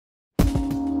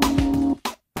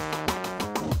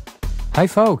Hi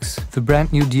folks! The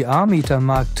brand new DRMeter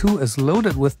MkII is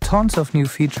loaded with tons of new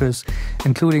features,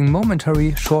 including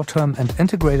momentary, short-term and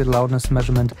integrated loudness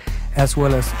measurement, as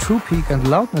well as true peak and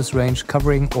loudness range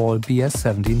covering all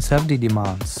BS1770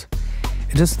 demands.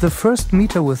 It is the first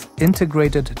meter with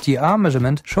integrated DR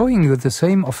measurement, showing you the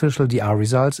same official DR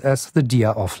results as the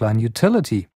DR offline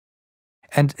utility.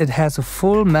 And it has a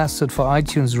full Mastered for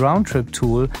iTunes round-trip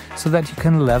tool so that you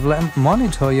can level and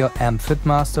monitor your amp fit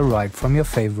master right from your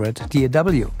favorite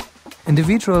DAW.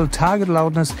 Individual target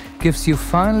loudness gives you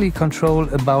finally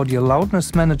control about your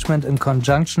loudness management in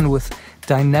conjunction with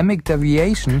dynamic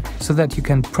deviation so that you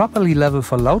can properly level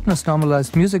for loudness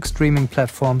normalized music streaming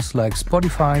platforms like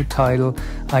Spotify, Tidal,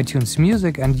 iTunes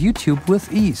Music and YouTube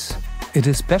with ease. It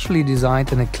is specially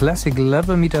designed in a classic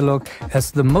level meter look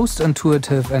as the most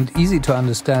intuitive and easy to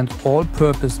understand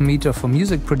all-purpose meter for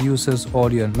music producers,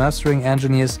 audio and mastering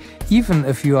engineers, even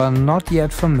if you are not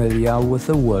yet familiar with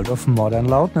the world of modern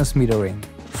loudness metering.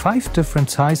 5 different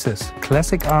sizes,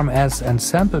 classic RMS and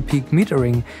sample peak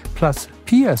metering, plus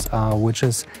PSR, which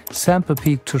is sample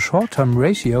peak to short-term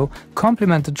ratio,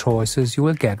 complement the choices you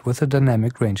will get with the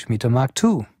Dynamic Range Meter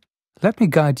MkII. Let me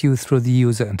guide you through the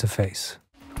user interface.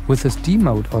 With this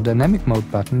D-Mode or Dynamic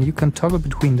Mode button, you can toggle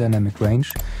between dynamic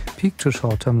range, peak to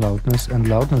short-term loudness and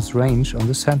loudness range on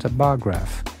the center bar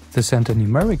graph. The center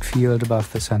numeric field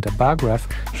above the center bar graph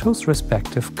shows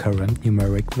respective current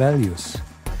numeric values.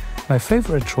 My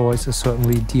favorite choice is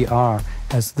certainly DR,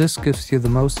 as this gives you the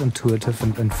most intuitive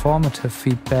and informative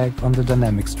feedback on the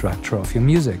dynamic structure of your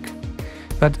music.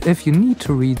 But if you need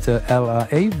to read the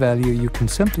LRA value, you can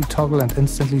simply toggle and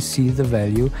instantly see the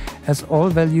value, as all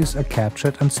values are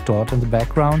captured and stored in the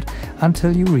background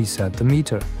until you reset the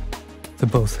meter. The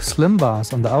both slim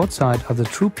bars on the outside are the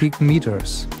true peak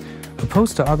meters.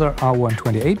 Opposed to other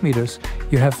R128 meters,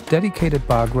 you have dedicated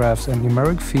bar graphs and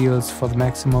numeric fields for the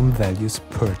maximum values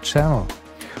per channel.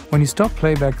 When you stop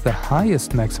playback, the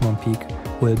highest maximum peak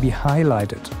will be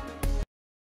highlighted.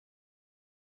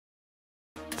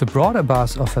 The broader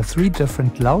bars offer 3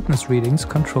 different loudness readings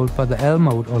controlled by the L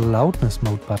mode or loudness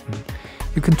mode button.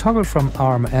 You can toggle from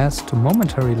RMS to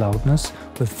momentary loudness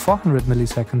with 400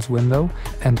 milliseconds window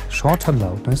and short-term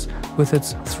loudness with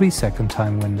its 3-second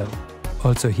time window.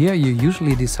 Also here you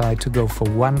usually decide to go for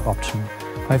one option.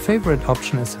 My favorite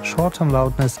option is short-term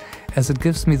loudness, as it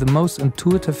gives me the most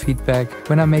intuitive feedback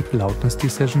when I make loudness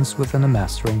decisions within a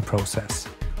mastering process.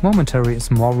 Momentary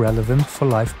is more relevant for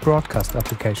live broadcast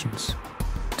applications.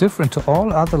 Different to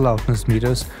all other loudness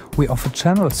meters, we offer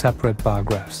channel-separate bar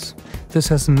graphs. This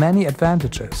has many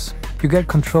advantages. You get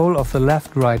control of the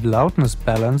left-right loudness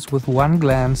balance with one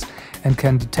glance and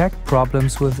can detect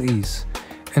problems with ease.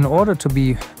 In order to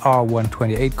be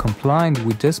R128 compliant,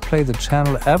 we display the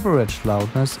channel average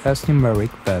loudness as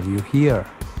numeric value here.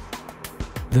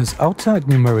 These outside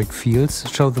numeric fields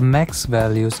show the max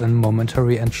values in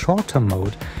momentary and short-term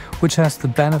mode, which has the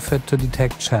benefit to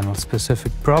detect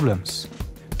channel-specific problems.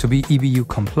 To be EBU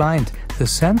compliant, the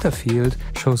center field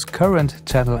shows current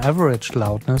channel average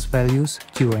loudness values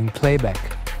during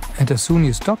playback. And as soon as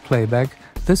you stop playback,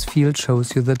 this field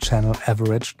shows you the channel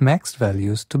averaged max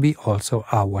values to be also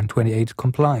R128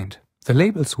 compliant. The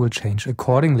labels will change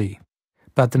accordingly.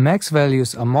 But the max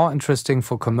values are more interesting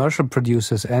for commercial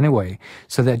producers anyway,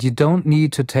 so that you don't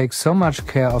need to take so much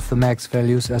care of the max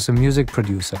values as a music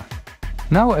producer.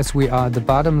 Now, as we are at the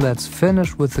bottom, let's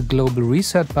finish with the global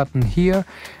reset button here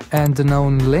and the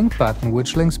known link button,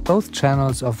 which links both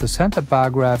channels of the center bar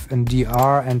graph in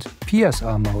DR and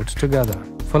PSR mode together.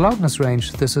 For loudness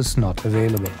range, this is not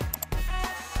available.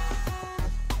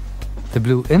 The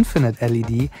blue infinite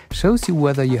LED shows you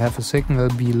whether you have a signal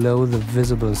below the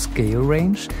visible scale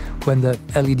range when the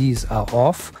LEDs are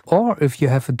off, or if you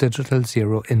have a digital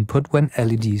zero input when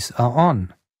LEDs are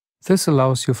on. This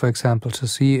allows you, for example, to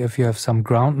see if you have some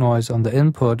ground noise on the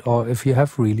input or if you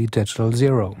have really digital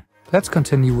zero. Let's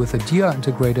continue with the DR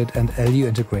integrated and LU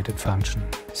integrated function.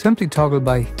 Simply toggle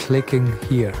by clicking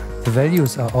here. The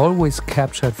values are always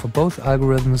captured for both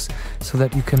algorithms so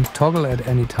that you can toggle at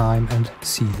any time and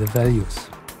see the values.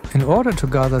 In order to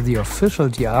gather the official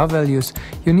DR values,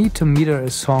 you need to meter a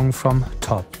song from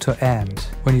top to end.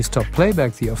 When you stop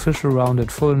playback, the official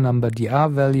rounded full number DR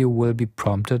value will be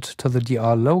prompted to the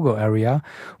DR logo area,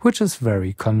 which is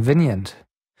very convenient.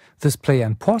 This play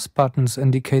and pause buttons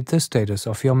indicate the status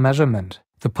of your measurement.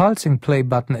 The pulsing play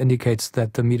button indicates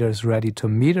that the meter is ready to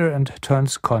meter and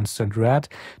turns constant red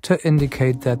to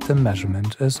indicate that the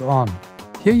measurement is on.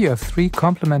 Here you have 3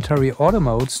 complementary auto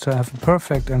modes to have a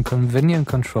perfect and convenient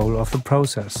control of the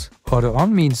process. Auto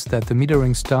on means that the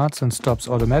metering starts and stops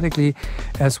automatically,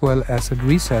 as well as it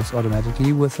resets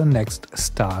automatically with the next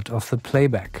start of the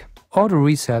playback. Auto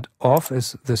reset off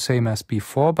is the same as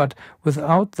before, but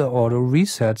without the auto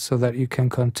reset so that you can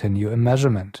continue a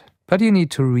measurement. But you need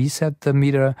to reset the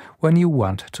meter when you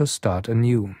want to start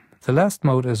anew. The last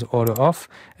mode is auto off.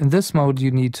 In this mode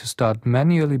you need to start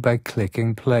manually by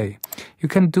clicking play. You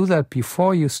can do that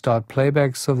before you start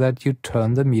playback so that you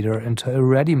turn the meter into a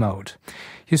ready mode.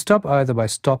 You stop either by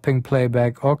stopping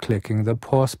playback or clicking the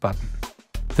pause button.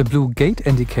 The blue gate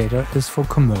indicator is for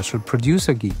commercial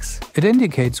producer geeks. It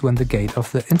indicates when the gate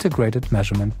of the integrated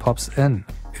measurement pops in.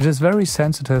 It is very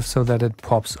sensitive so that it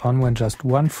pops on when just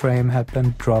one frame had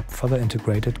been dropped for the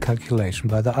integrated calculation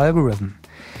by the algorithm.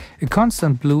 A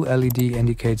constant blue LED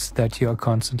indicates that you are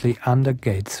constantly under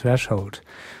gate threshold.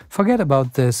 Forget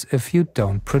about this if you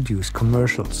don't produce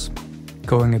commercials.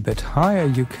 Going a bit higher,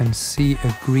 you can see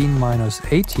a green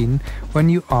 -18 when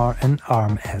you are in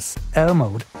ARM-SL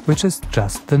mode, which is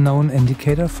just the known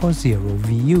indicator for 0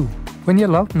 VU. When your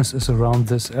loudness is around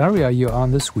this area, you are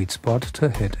on the sweet spot to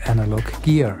hit analog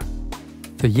gear.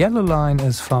 The yellow line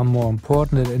is far more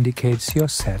important. It indicates your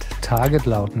set target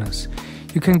loudness.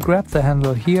 You can grab the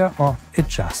handle here or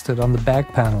adjust it on the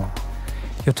back panel.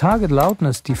 Your target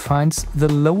loudness defines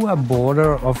the lower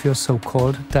border of your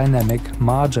so-called dynamic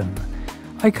margin.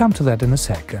 I come to that in a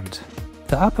second.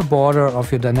 The upper border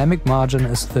of your dynamic margin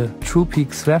is the true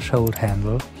peak threshold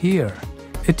handle here.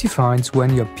 It defines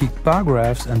when your peak bar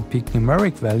graphs and peak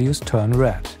numeric values turn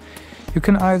red. You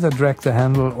can either drag the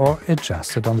handle or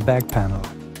adjust it on the back panel.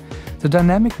 The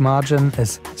dynamic margin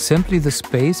is simply the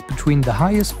space between the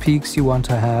highest peaks you want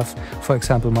to have, for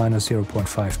example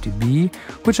 -0.5 dB,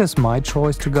 which is my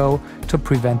choice to go to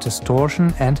prevent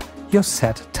distortion, and your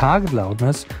set target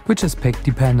loudness, which is peak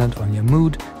dependent on your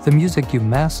mood, the music you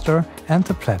master, and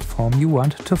the platform you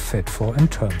want to fit for in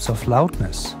terms of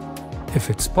loudness. If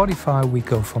it's Spotify, we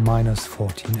go for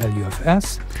 -14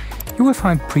 LUFS. You will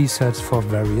find presets for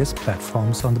various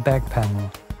platforms on the back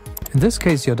panel. In this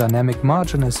case, your dynamic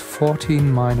margin is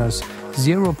 14 minus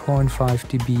 0.5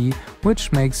 dB,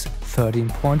 which makes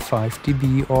 13.5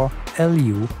 dB or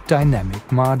LU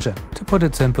dynamic margin. To put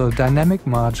it simple, dynamic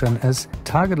margin is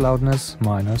target loudness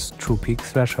minus true peak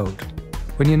threshold.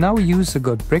 When you now use a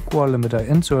good brick wall limiter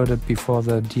inserted before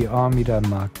the DRMeter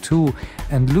MkII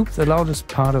and loop the loudest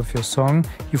part of your song,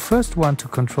 you first want to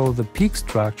control the peak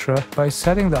structure by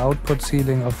setting the output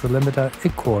ceiling of the limiter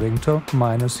according to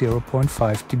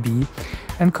 -0.5 dB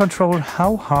and control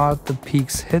how hard the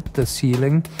peaks hit the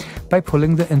ceiling by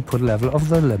pulling the input level of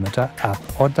the limiter up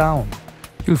or down.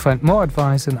 You'll find more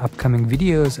advice in upcoming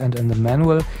videos and in the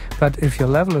manual, but if your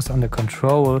level is under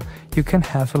control, you can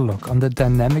have a look on the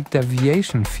dynamic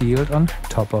deviation field on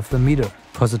top of the meter.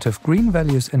 Positive green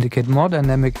values indicate more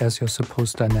dynamic as your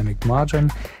supposed dynamic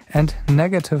margin, and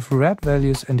negative red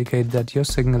values indicate that your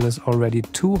signal is already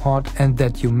too hot and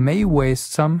that you may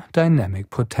waste some dynamic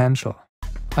potential.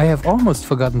 I have almost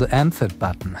forgotten the MFIT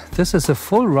button. This is a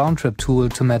full round-trip tool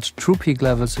to match true peak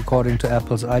levels according to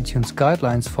Apple's iTunes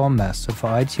guidelines for master for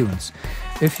iTunes.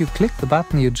 If you click the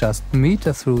button, you just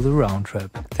meter through the round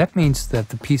trip. That means that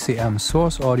the PCM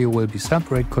source audio will be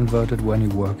sample rate converted when you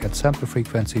work at sample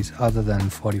frequencies other than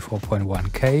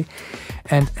 44.1K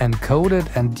and encoded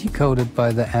and decoded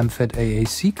by the MFIT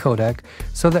AAC codec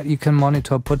so that you can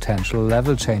monitor potential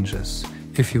level changes.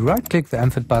 If you right-click the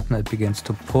MFIT button, it begins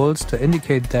to pulse to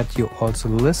indicate that you also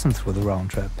listen through the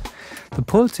round trip. The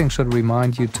pulsing should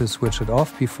remind you to switch it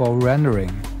off before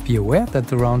rendering. Be aware that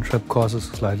the round trip causes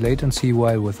a slight latency,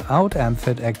 while without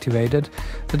MFIT activated,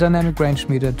 the Dynamic Range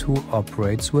Meter 2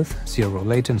 operates with 0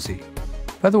 latency.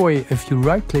 By the way, if you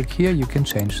right-click here, you can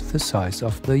change the size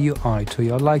of the UI to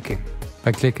your liking.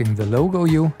 By clicking the logo,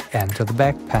 you enter the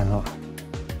back panel.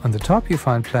 On the top you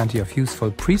find plenty of useful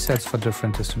presets for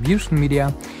different distribution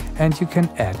media, and you can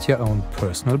add your own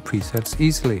personal presets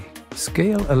easily.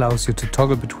 Scale allows you to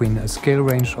toggle between a scale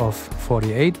range of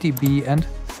 48 dB and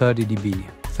 30 dB.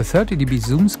 The 30 dB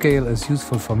zoom scale is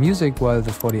useful for music, while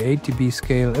the 48 dB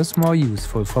scale is more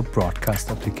useful for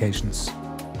broadcast applications.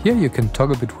 Here you can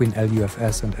toggle between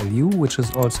LUFS and LU, which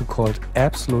is also called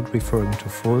absolute, referring to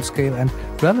full scale, and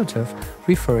relative,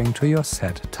 referring to your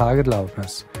set target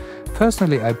loudness.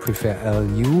 Personally, I prefer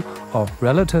LU or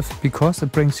relative because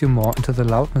it brings you more into the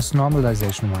loudness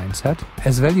normalization mindset,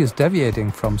 as values deviating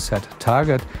from set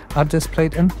target are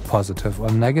displayed in positive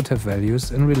or negative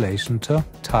values in relation to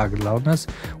target loudness,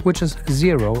 which is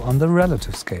 0 on the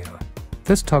relative scale.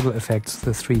 This toggle affects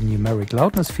the 3 numeric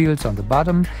loudness fields on the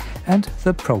bottom and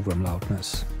the program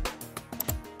loudness.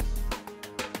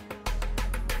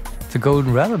 The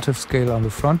golden relative scale on the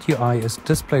front UI is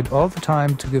displayed all the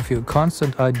time to give you a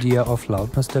constant idea of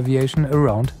loudness deviation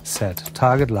around set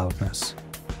target loudness.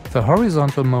 The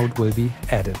horizontal mode will be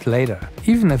added later.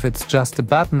 Even if it's just a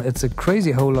button, it's a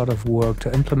crazy whole lot of work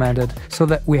to implement it, so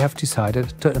that we have decided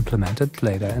to implement it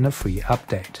later in a free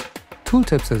update.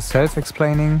 Tooltips is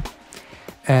self-explaining,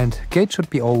 and gate should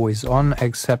be always on,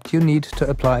 except you need to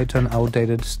apply it to an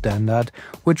outdated standard,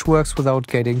 which works without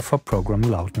gating for program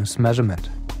loudness measurement.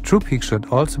 True peak should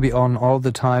also be on all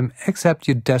the time, except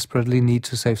you desperately need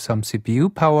to save some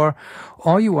CPU power,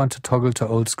 or you want to toggle to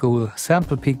old school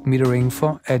sample peak metering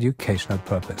for educational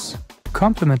purpose.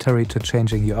 Complementary to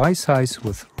changing UI size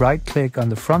with right click on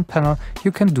the front panel,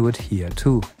 you can do it here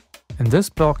too. In this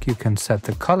block you can set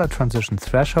the color transition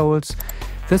thresholds.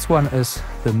 This one is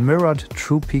the mirrored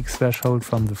true peak threshold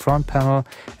from the front panel,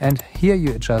 and here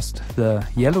you adjust the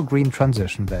yellow-green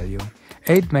transition value.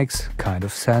 8 makes kind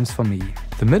of sense for me.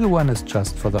 The middle one is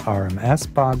just for the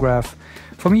RMS bar graph.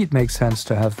 For me it makes sense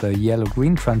to have the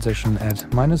yellow-green transition at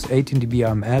 -18 dB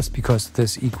RMS because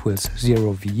this equals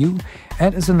 0 VU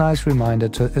and is a nice reminder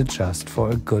to adjust for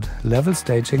a good level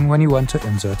staging when you want to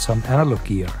insert some analog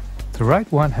gear. The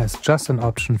right one has just an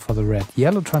option for the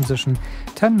red-yellow transition.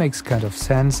 10 makes kind of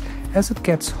sense as it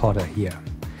gets hotter here.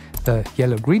 The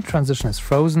yellow-green transition is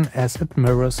frozen as it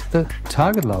mirrors the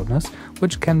target loudness,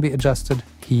 which can be adjusted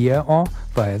here or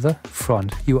via the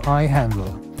front UI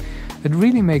handle. It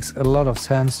really makes a lot of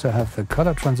sense to have the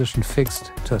color transition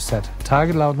fixed to set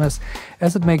target loudness,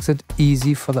 as it makes it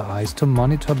easy for the eyes to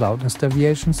monitor loudness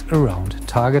deviations around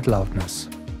target loudness.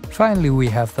 Finally, we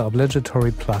have the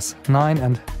obligatory +9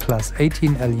 and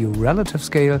 +18 LU relative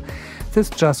scale. This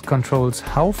just controls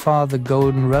how far the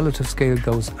golden relative scale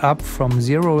goes up from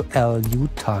 0 LU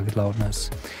target loudness.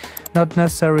 Not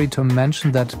necessary to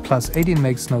mention that +18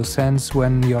 makes no sense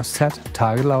when your set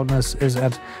target loudness is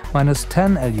at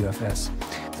 -10 LUFS.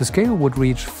 The scale would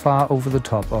reach far over the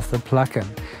top of the plugin,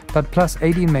 but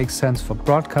 +18 makes sense for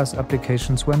broadcast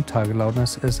applications when target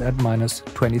loudness is at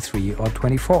 -23 or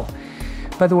 24.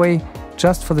 By the way,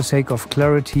 just for the sake of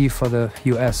clarity for the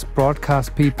US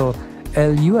broadcast people,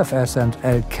 LUFS and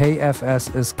LKFS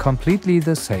is completely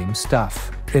the same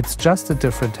stuff. It's just a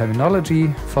different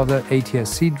terminology for the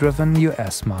ATSC-driven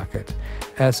US market.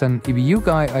 As an EBU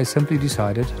guy, I simply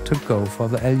decided to go for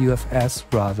the LUFS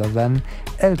rather than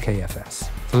LKFS.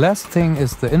 The last thing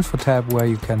is the info tab, where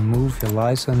you can move your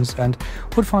license and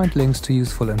would find links to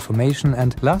useful information,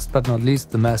 and last but not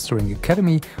least the Mastering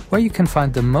Academy, where you can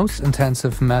find the most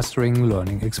intensive mastering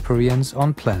learning experience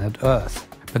on planet Earth.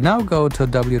 But now go to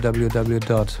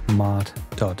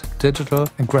www.maat.digital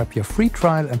and grab your free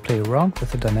trial and play around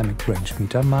with the Dynamic Range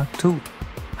Meter Mark II.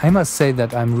 I must say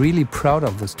that I'm really proud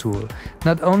of this tool.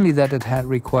 Not only that it had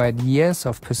required years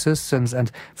of persistence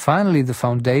and finally the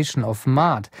foundation of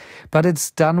MAAT, but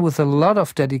it's done with a lot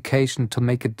of dedication to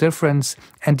make a difference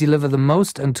and deliver the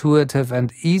most intuitive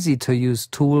and easy to use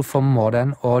tool for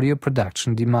modern audio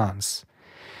production demands.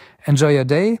 Enjoy your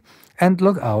day and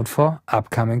look out for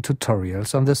upcoming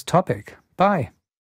tutorials on this topic. Bye!